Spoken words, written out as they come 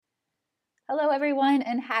Hello, everyone,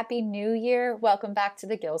 and Happy New Year. Welcome back to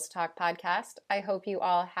the Gills Talk podcast. I hope you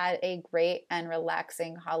all had a great and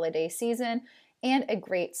relaxing holiday season and a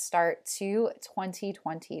great start to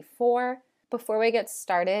 2024. Before we get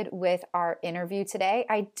started with our interview today,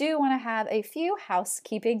 I do want to have a few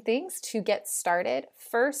housekeeping things to get started.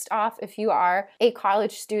 First off, if you are a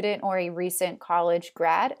college student or a recent college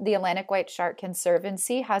grad, the Atlantic White Shark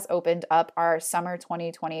Conservancy has opened up our summer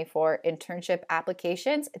 2024 internship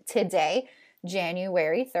applications today,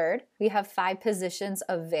 January 3rd. We have 5 positions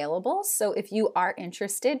available, so if you are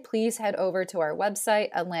interested, please head over to our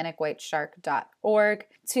website, atlanticwhiteshark.org,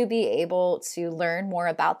 to be able to learn more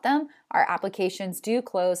about them. Our applications do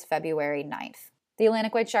close February 9th. The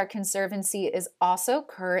Atlantic White Shark Conservancy is also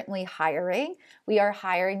currently hiring. We are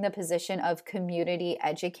hiring the position of community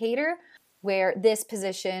educator, where this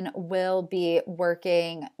position will be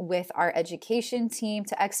working with our education team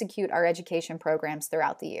to execute our education programs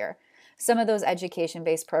throughout the year. Some of those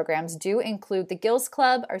education-based programs do include the Gills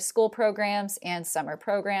Club, our school programs, and summer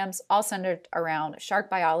programs, all centered around shark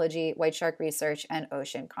biology, white shark research, and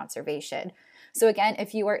ocean conservation. So again,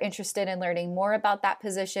 if you are interested in learning more about that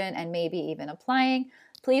position and maybe even applying,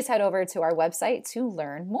 please head over to our website to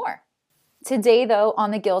learn more. Today, though, on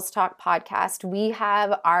the Gills Talk podcast, we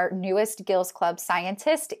have our newest Gills Club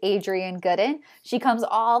scientist, Adrienne Gooden. She comes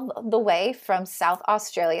all the way from South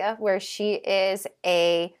Australia, where she is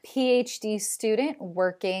a PhD student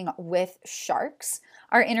working with sharks.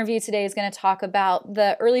 Our interview today is going to talk about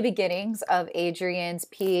the early beginnings of Adrienne's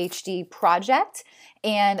PhD project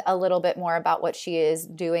and a little bit more about what she is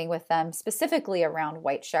doing with them, specifically around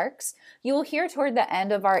white sharks. You will hear toward the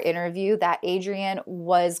end of our interview that Adrienne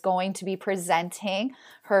was going to be presenting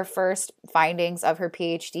her first findings of her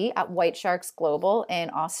PhD at White Sharks Global in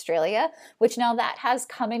Australia, which now that has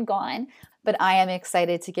come and gone. But I am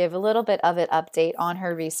excited to give a little bit of an update on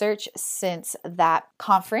her research since that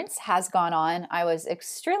conference has gone on. I was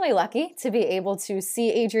extremely lucky to be able to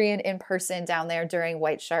see Adrienne in person down there during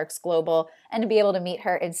White Sharks Global and to be able to meet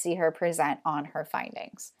her and see her present on her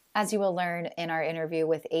findings. As you will learn in our interview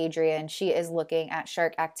with Adrienne, she is looking at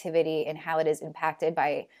shark activity and how it is impacted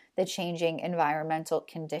by the changing environmental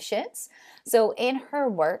conditions. So in her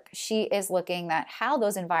work, she is looking at how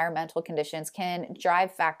those environmental conditions can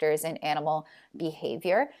drive factors in animal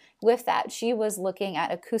behavior. With that, she was looking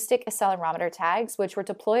at acoustic accelerometer tags, which were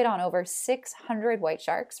deployed on over 600 white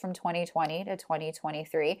sharks from 2020 to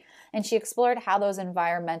 2023. And she explored how those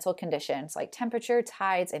environmental conditions like temperature,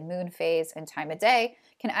 tides, and moon phase and time of day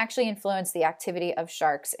can actually influence the activity of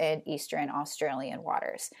sharks in eastern Australian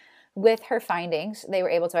waters. With her findings, they were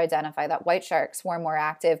able to identify that white sharks were more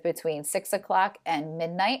active between 6 o'clock and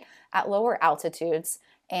midnight at lower altitudes,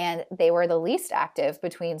 and they were the least active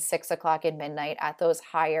between 6 o'clock and midnight at those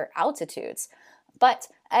higher altitudes. But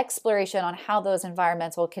exploration on how those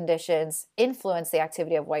environmental conditions influence the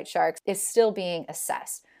activity of white sharks is still being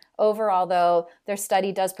assessed. Overall, though, their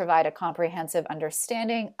study does provide a comprehensive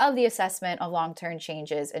understanding of the assessment of long-term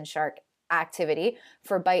changes in shark activity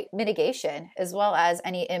for bite mitigation, as well as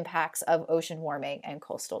any impacts of ocean warming and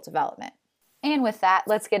coastal development. And with that,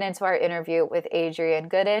 let's get into our interview with Adrienne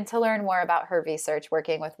Gooden to learn more about her research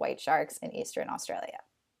working with white sharks in Eastern Australia.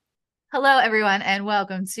 Hello, everyone, and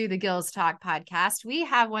welcome to the Gills Talk podcast. We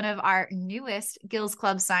have one of our newest Gills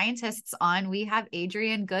Club scientists on. We have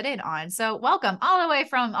Adrienne Gooden on. So welcome all the way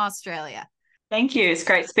from Australia. Thank you. It's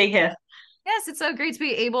great to be here. Yes, it's so great to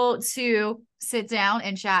be able to sit down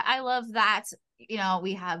and chat. I love that,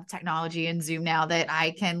 we have technology and Zoom now that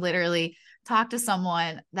I can literally talk to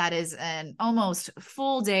someone that is an almost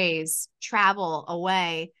full day's travel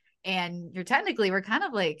away. And we're kind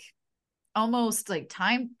of like almost like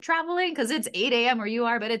time traveling because it's 8 a.m. where you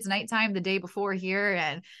are, but it's nighttime the day before here.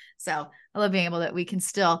 And so I love being able that we can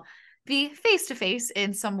still be face to face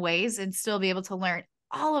in some ways and still be able to learn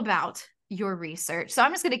all about your research. So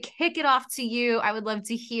I'm just going to kick it off to you. I would love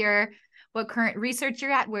to hear what current research you're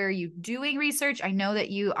at. Where are you doing research? I know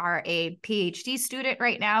that you are a PhD student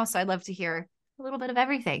right now, so I'd love to hear a little bit of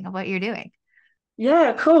everything of what you're doing.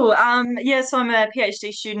 Yeah, cool. So I'm a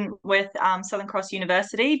PhD student with Southern Cross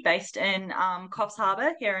University based in Coffs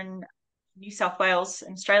Harbour here in New South Wales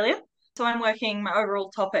in Australia. So my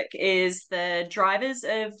overall topic is the drivers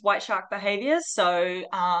of white shark behaviour. So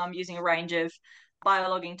using a range of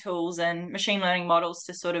biologging tools and machine learning models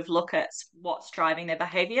to sort of look at what's driving their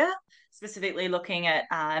behavior, specifically looking at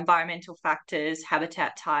environmental factors,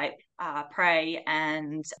 habitat type, prey,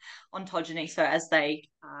 and ontogeny. So as they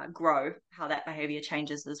grow, how that behavior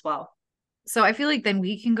changes as well. So I feel like then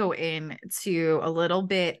we can go into a little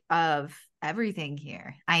bit of everything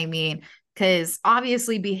here. I mean, Because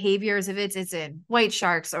obviously behaviors, if it's in white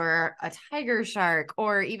sharks or a tiger shark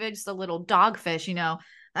or even just a little dogfish,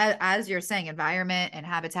 as you're saying, environment and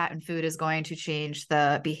habitat and food is going to change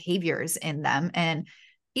the behaviors in them. And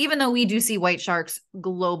even though we do see white sharks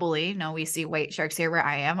globally, no, we see white sharks here where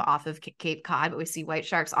I am off of Cape Cod, but we see white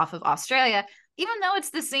sharks off of Australia. Even though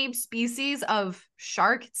it's the same species of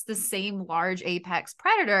shark, it's the same large apex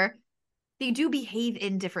predator, they do behave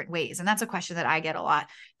in different ways. And that's a question that I get a lot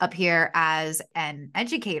up here as an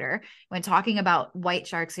educator when talking about white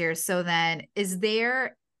sharks here. So then is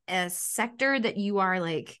there a sector that you are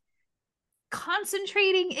like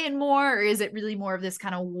concentrating in more, or is it really more of this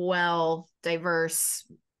kind of well diverse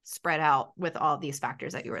spread out with all these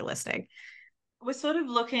factors that you were listing? We're sort of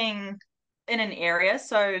looking in an area.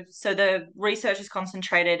 So the research is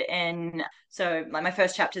concentrated in, so like my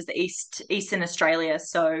first chapter is the eastern Australia.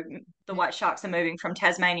 So the white sharks are moving from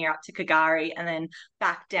Tasmania up to Kagari and then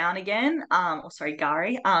back down again. Or sorry,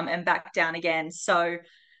 Gari, and back down again. So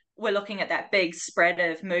we're looking at that big spread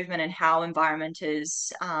of movement and how environmental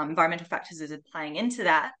factors is playing into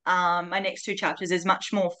that. My next two chapters is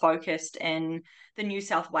much more focused in the New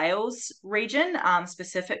South Wales region,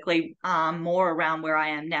 specifically more around where I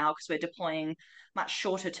am now because we're deploying much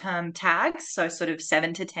shorter term tags, so sort of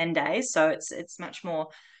 7 to 10 days. So it's much more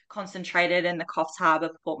concentrated in the Coffs Harbour,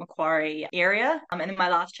 Port Macquarie area. And then my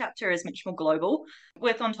last chapter is much more global.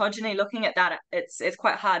 With ontogeny, looking at that, it's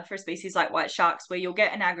quite hard for a species like white sharks where you'll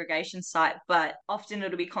get an aggregation site, but often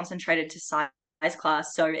it'll be concentrated to size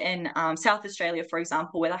class. So in South Australia, for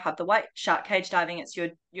example, where they have the white shark cage diving, it's your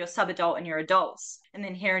subadult and your adults. And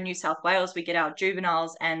then here in New South Wales, we get our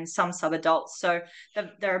juveniles and some subadults. So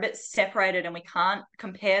they're a bit separated and we can't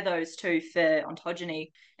compare those two for ontogeny.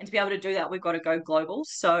 And to be able to do that, we've got to go global.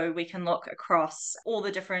 So we can look across all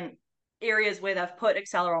the different areas where they've put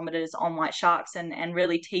accelerometers on white sharks and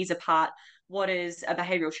really tease apart what is a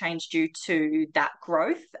behavioral change due to that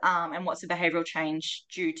growth and what's a behavioral change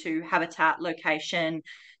due to habitat, location,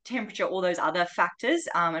 temperature, all those other factors,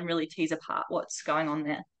 and really tease apart what's going on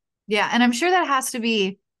there. Yeah. And I'm sure that has to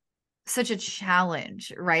be such a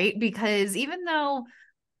challenge, right? Because even though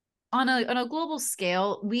on a global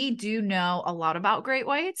scale, we do know a lot about great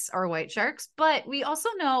whites or white sharks, but we also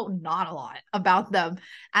know not a lot about them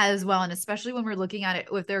as well. And especially when we're looking at it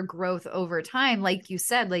with their growth over time, like you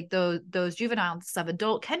said, like those juvenile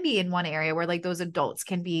subadult can be in one area where like those adults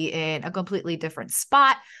can be in a completely different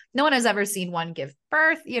spot. No one has ever seen one give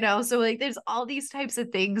birth, so like there's all these types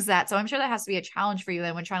of things so I'm sure that has to be a challenge for you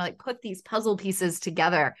then when trying to like put these puzzle pieces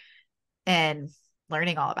together and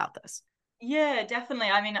learning all about this. Yeah, definitely.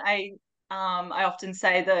 I mean, I often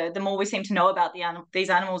say the more we seem to know about these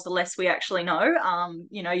animals, the less we actually know.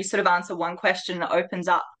 You sort of answer one question that opens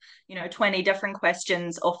up, 20 different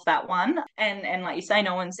questions off that one. And like you say,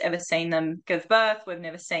 no one's ever seen them give birth. We've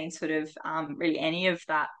never seen sort of really any of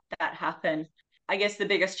that happen. I guess the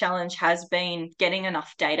biggest challenge has been getting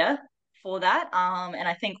enough data for that. And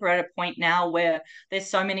I think we're at a point now where there's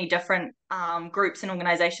so many different groups and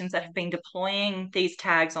organizations that have been deploying these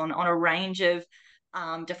tags on a range of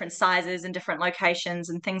different sizes and different locations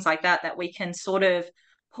and things like that we can sort of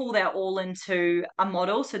pull that all into a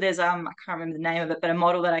model. So there's I can't remember the name of it, but a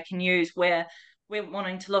model that I can use where we're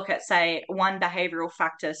wanting to look at, say, one behavioral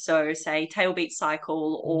factor, so say tail beat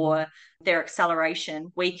cycle or their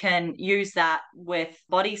acceleration. We can use that with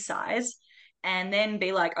body size and then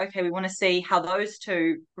be like, okay, we want to see how those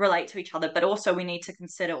two relate to each other, but also we need to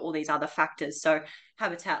consider all these other factors. So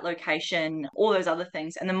habitat, location, all those other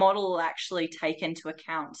things. And the model will actually take into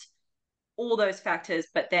account all those factors,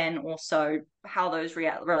 but then also how those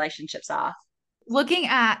relationships are. Looking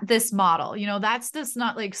at this model, that's just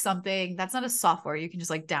not like something that's not a software you can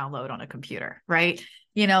just like download on a computer, right?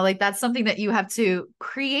 Like that's something that you have to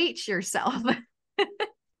create yourself.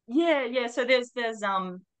 Yeah. So there's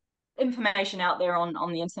information out there on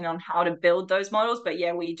the internet on how to build those models, but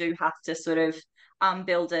yeah, we do have to sort of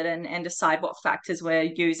build it and decide what factors we're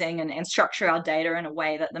using and structure our data in a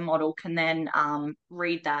way that the model can then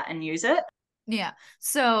read that and use it. Yeah.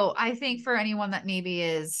 So I think for anyone that maybe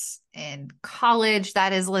is in college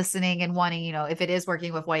that is listening and wanting, if it is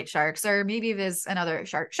working with white sharks or maybe if it's another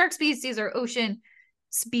shark species or ocean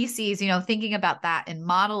species, thinking about that and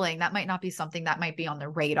modeling, that might not be something that might be on the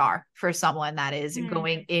radar for someone that is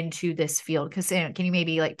going into this field. Because can you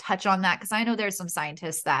maybe like touch on that? Because I know there's some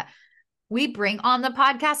scientists that we bring on the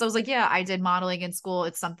podcast. I was like, yeah, I did modeling in school.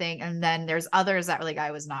 It's something. And then there's others that were like,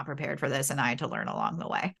 I was not prepared for this and I had to learn along the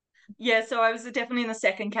way. Yeah, so I was definitely in the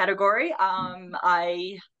second category.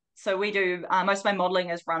 So we do most of my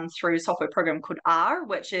modeling is run through a software program called R,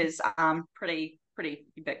 which is pretty pretty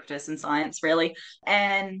ubiquitous in science, really.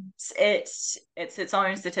 And it's its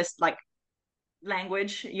own statistic,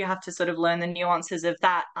 language. You have to sort of learn the nuances of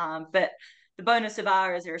that. But the bonus of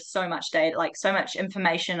R is there is so much data, like so much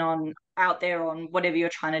information on out there on whatever you're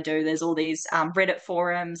trying to do. There's all these Reddit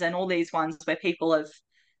forums and all these ones where people have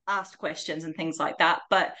asked questions and things like that.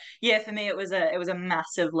 But yeah, for me, it was a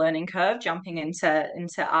massive learning curve jumping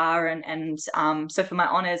into R, and so for my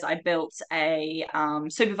honors, I built a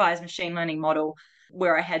supervised machine learning model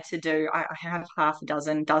where I have half a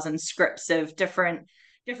dozen scripts of different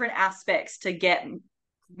aspects to get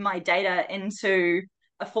my data into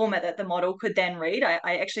a format that the model could then read.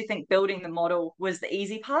 I actually think building the model was the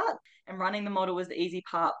easy part and running the model was the easy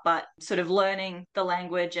part, but sort of learning the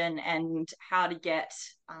language and how to get.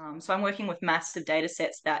 So I'm working with massive data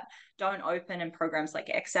sets that don't open in programs like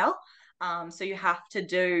Excel. So you have to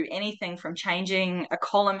do anything from changing a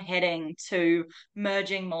column heading to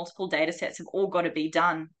merging multiple data sets have all got to be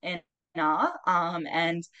done in R.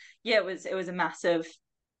 And yeah, it was a massive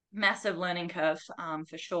learning curve,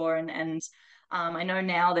 for sure. And I know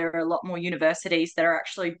now there are a lot more universities that are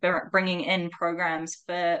actually bringing in programs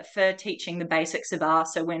for teaching the basics of R.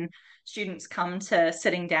 So when students come to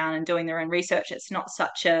sitting down and doing their own research, it's not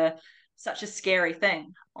such a scary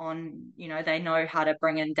thing. They know how to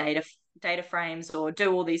bring in data frames or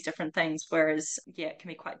do all these different things. Whereas, yeah, it can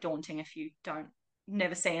be quite daunting if you don't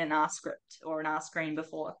never seen an R script or an R screen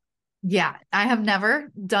before. Yeah, I have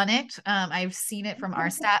never done it. I've seen it from our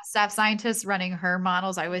staff scientist running her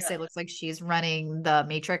models. I always say Yeah. it looks like she's running the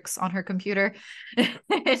Matrix on her computer,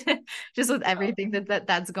 just with everything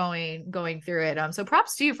that's going through it. So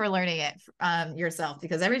props to you for learning it yourself,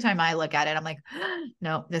 because every time I look at it, I'm like,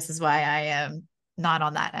 no, this is why I am not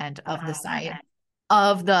on that end of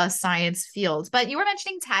the science field. But you were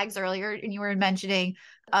mentioning tags earlier, and you were mentioning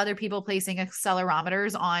other people placing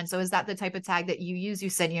accelerometers on. So is that the type of tag that you use? You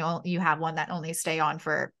said you have one that only stay on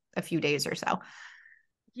for a few days or so.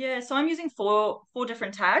 Yeah, so I'm using four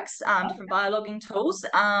different tags, different biologging tools. So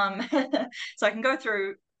I can go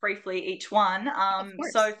through briefly each one. Of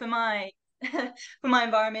course. So for my for my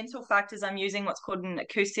environmental factors, I'm using what's called an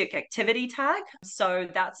acoustic activity tag. So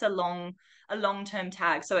that's a long-term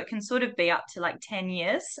tag. So it can sort of be up to like 10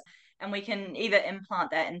 years. And we can either implant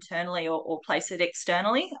that internally or place it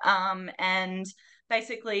externally. And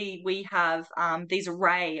basically we have these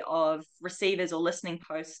array of receivers or listening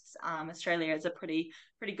posts. Australia is a pretty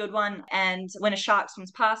good one. And when a shark swims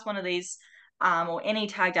past one of these, or any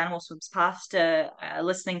tagged animal swims past a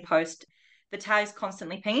listening post, the tag's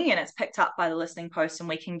constantly pinging and it's picked up by the listening post, and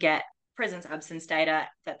we can get presence absence data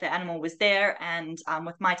that the animal was there. And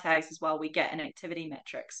with my tags as well, we get an activity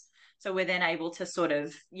metrics. So we're then able to sort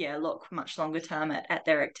of, look much longer term at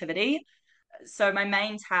their activity. So my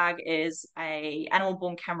main tag is a animal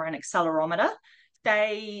born camera and accelerometer.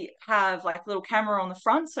 They have like a little camera on the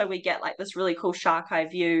front, so we get like this really cool shark eye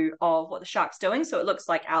view of what the shark's doing, so it looks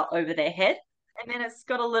like out over their head. And then it's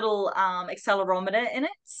got a little accelerometer in it,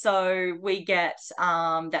 so we get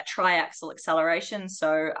that triaxial acceleration,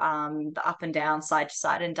 so the up and down, side to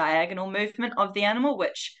side, and diagonal movement of the animal,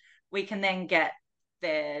 which we can then get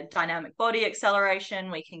their dynamic body acceleration.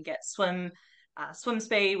 We can get swim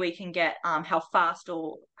speed. We can get how fast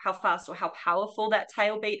or how powerful that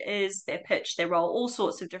tail beat is, their pitch, their roll, all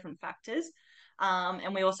sorts of different factors.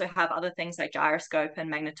 And we also have other things like gyroscope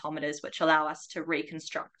and magnetometers, which allow us to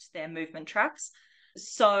reconstruct their movement tracks.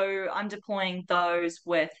 So I'm deploying those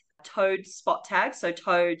with towed spot tags, so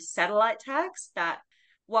towed satellite tags, that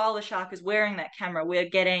while the shark is wearing that camera, we're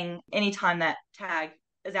getting, anytime that tag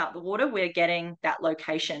is out the water, we're getting that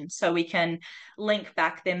location. So we can link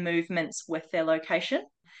back their movements with their location.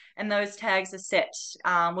 And those tags are set,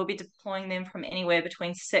 we'll be deploying them from anywhere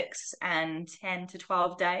between 6 and 10 to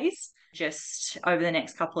 12 days, just over the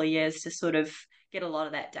next couple of years to sort of get a lot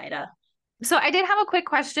of that data. So I did have a quick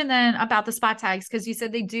question then about the spot tags, because you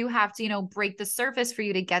said they do have to, break the surface for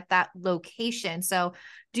you to get that location. So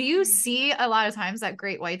do you see a lot of times that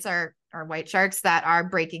great whites are or white sharks that are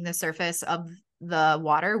breaking the surface of the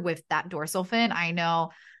water with that dorsal fin? I know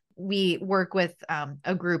we work with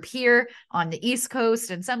a group here on the East Coast,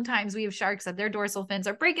 and sometimes we have sharks that their dorsal fins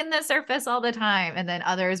are breaking the surface all the time. And then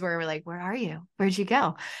others where we're like, where are you? Where'd you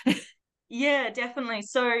go? Yeah, definitely.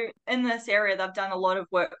 So in this area, they've done a lot of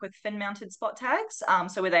work with fin-mounted spot tags.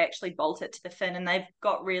 So where they actually bolt it to the fin, and they've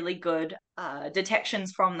got really good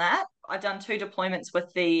detections from that. I've done 2 deployments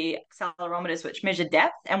with the accelerometers, which measure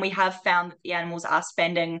depth, and we have found that the animals are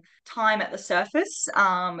spending time at the surface.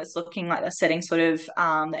 It's looking like they're sitting sort of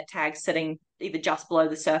that tag sitting either just below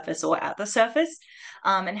the surface or at the surface.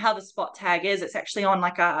 And how the spot tag is, it's actually on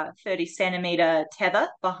like a 30 centimeter tether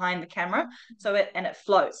behind the camera. So it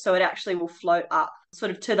floats. So it actually will float up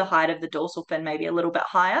sort of to the height of the dorsal fin, maybe a little bit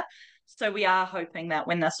higher. So we are hoping that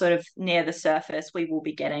when they're sort of near the surface, we will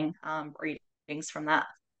be getting readings from that.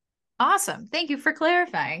 Awesome. Thank you for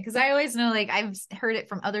clarifying. Because I always know, like, I've heard it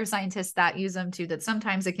from other scientists that use them too, that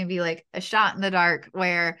sometimes it can be like a shot in the dark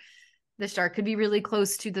where the shark could be really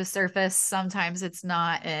close to the surface. Sometimes it's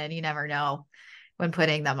not, and you never know when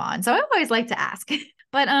putting them on. So I always like to ask.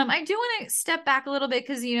 But I do want to step back a little bit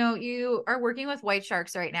because you are working with white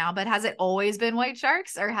sharks right now, but has it always been white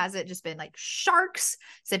sharks or has it just been like sharks?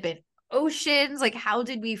 Has it been oceans? Like, how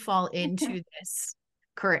did we fall into this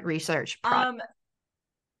current research project?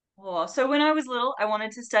 Oh, so when I was little, I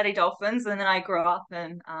wanted to study dolphins, and then I grew up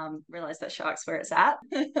and realized that sharks where it's at.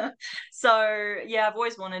 So yeah, I've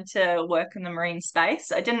always wanted to work in the marine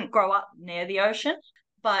space. I didn't grow up near the ocean,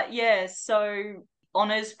 but yeah, so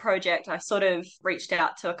honors project, I sort of reached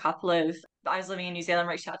out to a couple of, I was living in New Zealand,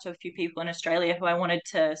 reached out to a few people in Australia who I wanted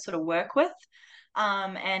to sort of work with.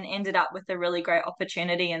 And ended up with a really great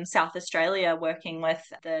opportunity in South Australia, working with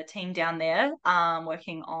the team down there,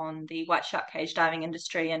 working on the white shark cage diving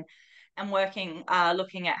industry and working,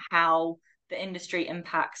 looking at how the industry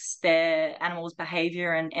impacts their animals'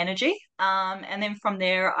 behavior and energy. And then from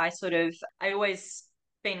there, I always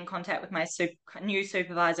been in contact with my new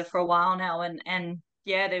supervisor for a while now, and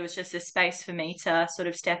yeah, there was just a space for me to sort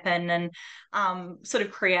of step in and sort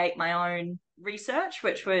of create my own research,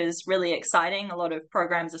 which was really exciting. A lot of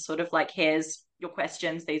programs are sort of like, here's your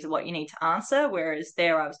questions, these are what you need to answer. Whereas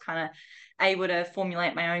there, I was kind of able to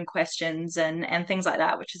formulate my own questions and things like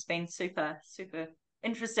that, which has been super, super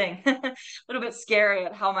interesting. A little bit scary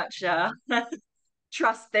at how much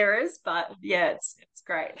trust there is, but yeah, it's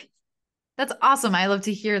great. That's awesome. I love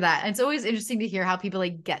to hear that. It's always interesting to hear how people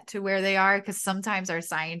like get to where they are because sometimes our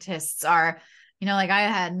scientists are, like I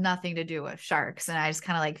had nothing to do with sharks and I just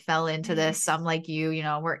kind of like fell into this. Some like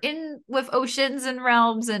we're in with oceans and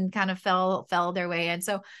realms and kind of fell their way in.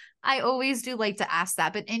 So I always do like to ask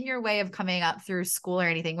that. But in your way of coming up through school or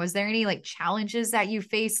anything, was there any like challenges that you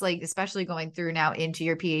faced, like especially going through now into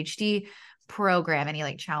your PhD program, any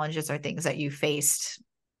like challenges or things that you faced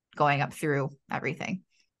going up through everything?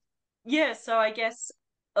 Yeah, so I guess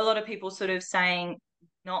a lot of people sort of saying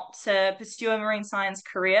not to pursue a marine science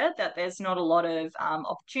career, that there's not a lot of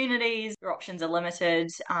opportunities, your options are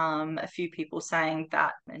limited. A few people saying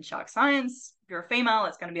that in shark science, if you're a female,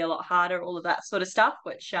 it's going to be a lot harder, all of that sort of stuff,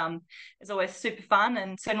 which is always super fun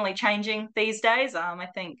and certainly changing these days. I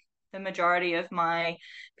think the majority of my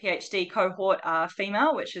PhD cohort are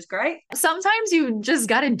female, which is great. Sometimes you just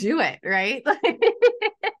got to do it, right?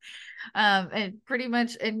 And pretty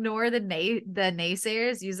much ignore the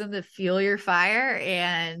naysayers, use them to fuel your fire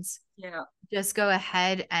and Yeah. just go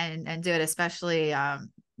ahead and do it, especially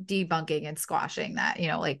debunking and squashing that,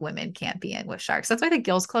 like women can't be in with sharks. That's why the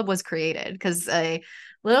Gills Club was created because a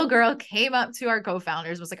little girl came up to our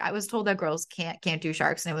co-founders, was like, I was told that girls can't do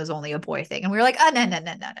sharks and it was only a boy thing. And we were like, oh, no, no,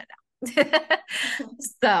 no, no, no, no.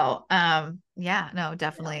 So yeah, no, Yeah.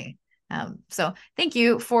 definitely. So thank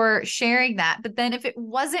you for sharing that. But then if it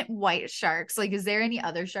wasn't white sharks, like, is there any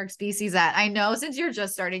other shark species that I know since you're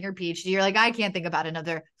just starting your PhD, you're like, I can't think about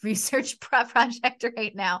another research project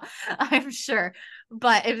right now, I'm sure.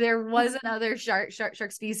 But if there was another shark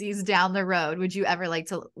species down the road, would you ever like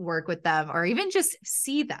to work with them or even just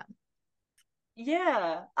see them?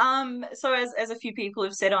 Yeah. So as a few people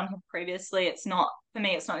have said on here previously, it's not for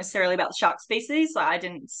me, it's not necessarily about the shark species. Like I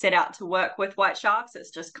didn't set out to work with white sharks. It's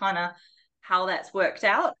just kind of how that's worked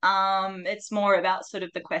out. It's more about sort of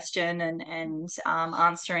the question and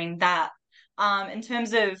answering that. In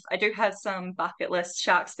terms of, I do have some bucket list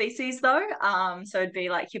shark species though. So it'd be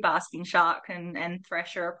like your basking shark and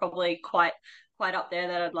thresher are probably quite up there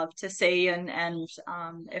that I'd love to see and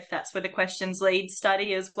if that's where the questions lead,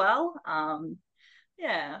 study as well.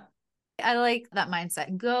 Yeah. I like that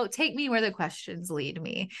mindset. Go take me where the questions lead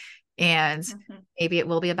me. And Mhm. maybe it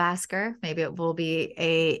will be a basker, maybe it will be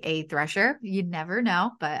a thresher. You never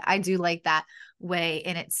know, but I do like that way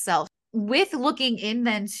in itself. With looking in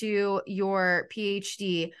then to your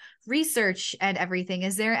PhD research and everything,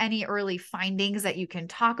 is there any early findings that you can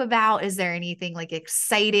talk about? Is there anything like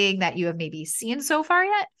exciting that you have maybe seen so far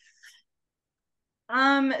yet?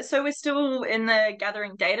 So we're still in the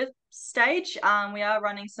gathering data stage. We are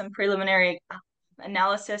running some preliminary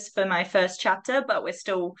analysis for my first chapter, but we're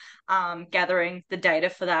still gathering the data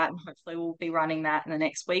for that, and hopefully we'll be running that in the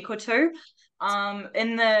next week or two.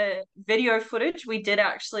 In the video footage, we did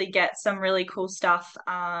actually get some really cool stuff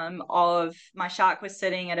of my shark was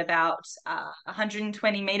sitting at about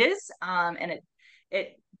 120 meters, and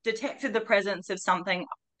it detected the presence of something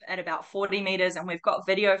at about 40 meters, and we've got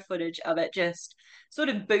video footage of it just sort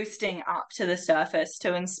of boosting up to the surface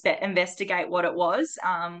to investigate what it was.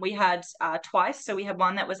 We had twice. So we had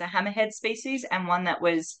one that was a hammerhead species and one that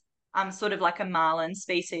was sort of like a marlin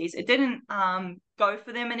species. It didn't go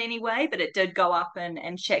for them in any way, but it did go up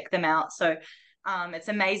and check them out. So it's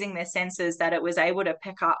amazing their sensors that it was able to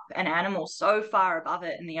pick up an animal so far above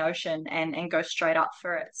it in the ocean and go straight up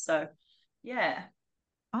for it. So yeah.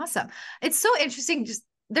 Awesome. It's so interesting. Just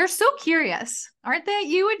they're so curious, aren't they?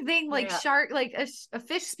 You would think like Yeah. shark, like a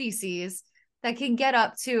fish species that can get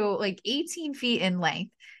up to like 18 feet in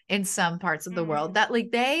length in some parts of the world, that like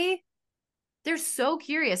they're so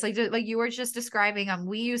curious. Like you were just describing,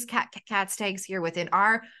 we use cat's tags here within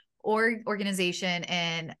our organization,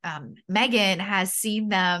 and Megan has seen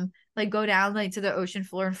them like go down like to the ocean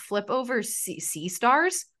floor and flip over sea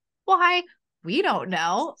stars. Why? We don't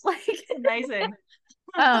know. Like Amazing.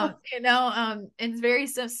 it's very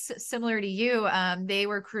similar to you. They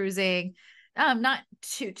were cruising, not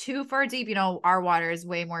too far deep. Our water is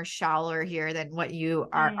way more shallower here than what you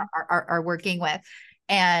are working with.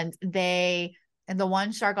 And the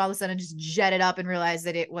one shark all of a sudden just jetted up and realized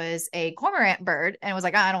that it was a cormorant bird and was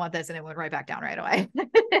like, I don't want this. And it went right back down right away.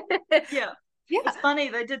 Yeah. Yeah. It's funny.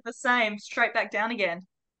 They did the same, straight back down again.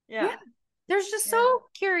 Yeah. Yeah. They're just so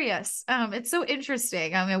curious. It's so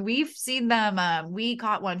interesting. I mean, we've seen them. We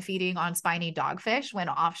caught one feeding on spiny dogfish, went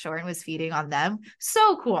offshore and was feeding on them.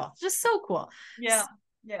 So cool. Just so cool. Yeah.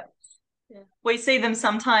 Yeah. Yeah. We see them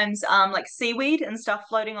sometimes, like seaweed and stuff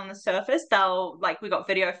floating on the surface. They'll like we got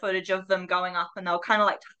video footage of them going up, and they'll kind of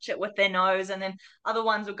like touch it with their nose, and then other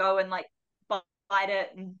ones will go and like bite it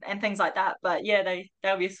and things like that. But yeah, they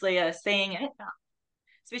obviously are seeing it,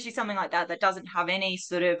 especially something like that doesn't have any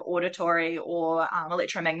sort of auditory or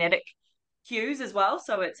electromagnetic cues as well.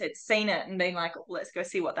 So it's seen it and being like, oh, let's go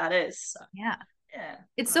see what that is. So, Yeah. yeah.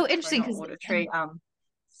 It's so Sorry, interesting not because auditory,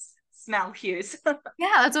 smell cues. yeah,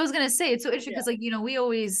 that's what I was gonna say. It's so interesting because Yeah. like, we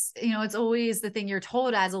always, it's always the thing you're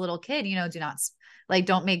told as a little kid, do not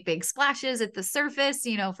don't make big splashes at the surface,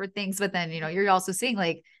 for things. But then, you're also seeing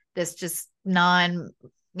like this just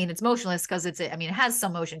it's motionless because it has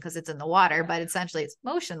some motion because it's in the water, but essentially it's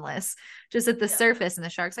motionless just at the surface. And the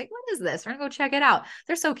shark's like, what is this? We're gonna go check it out.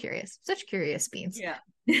 They're so curious, such curious beings. Yeah,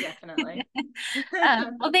 definitely.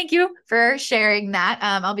 Well, thank you for sharing that.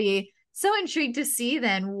 I'll be so intrigued to see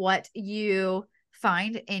then what you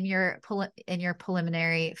find in your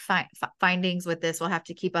preliminary findings with this. We'll have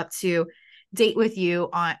to keep up to date with you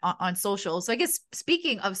on socials. So I guess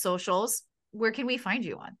speaking of socials, where can we find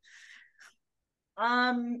you on?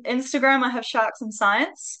 Instagram, I have Sharks and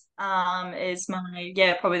Science. Is probably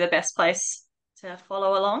the best place to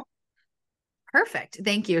follow along. Perfect.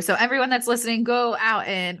 Thank you. So everyone that's listening, go out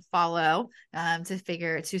and follow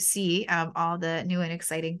to see all the new and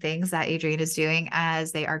exciting things that Adrienne is doing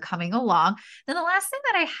as they are coming along. Then the last thing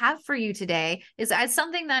that I have for you today is as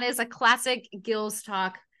something that is a classic Gills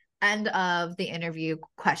Talk end of the interview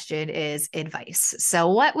question is advice.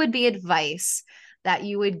 So what would be advice that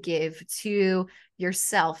you would give to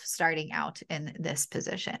yourself starting out in this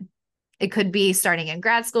position? It could be starting in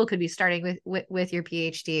grad school, could be starting with your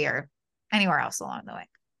PhD or anywhere else along the way.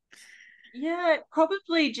 Yeah,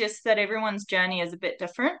 probably just that everyone's journey is a bit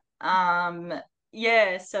different. So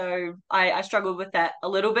I struggled with that a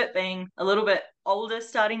little bit, being a little bit older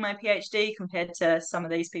starting my PhD compared to some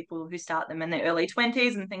of these people who start them in their early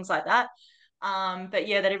 20s and things like that. But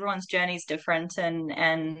yeah, that everyone's journey is different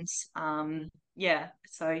and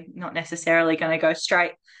so not necessarily going to go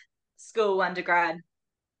straight school, undergrad,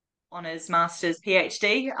 honors, masters,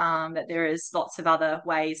 PhD, that there is lots of other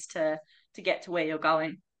ways to get to where you're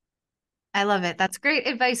going. I love it. That's great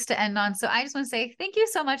advice to end on. So I just want to say thank you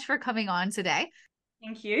so much for coming on today.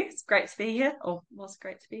 Thank you. It's great to be here. Or was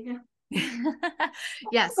great to be here.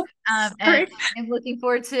 Yes. And I'm looking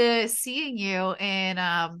forward to seeing you in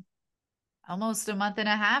almost a month and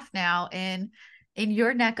a half now in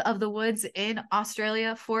your neck of the woods in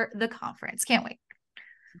Australia for the conference. Can't wait.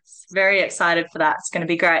 Very excited for that. It's going to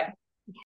be great.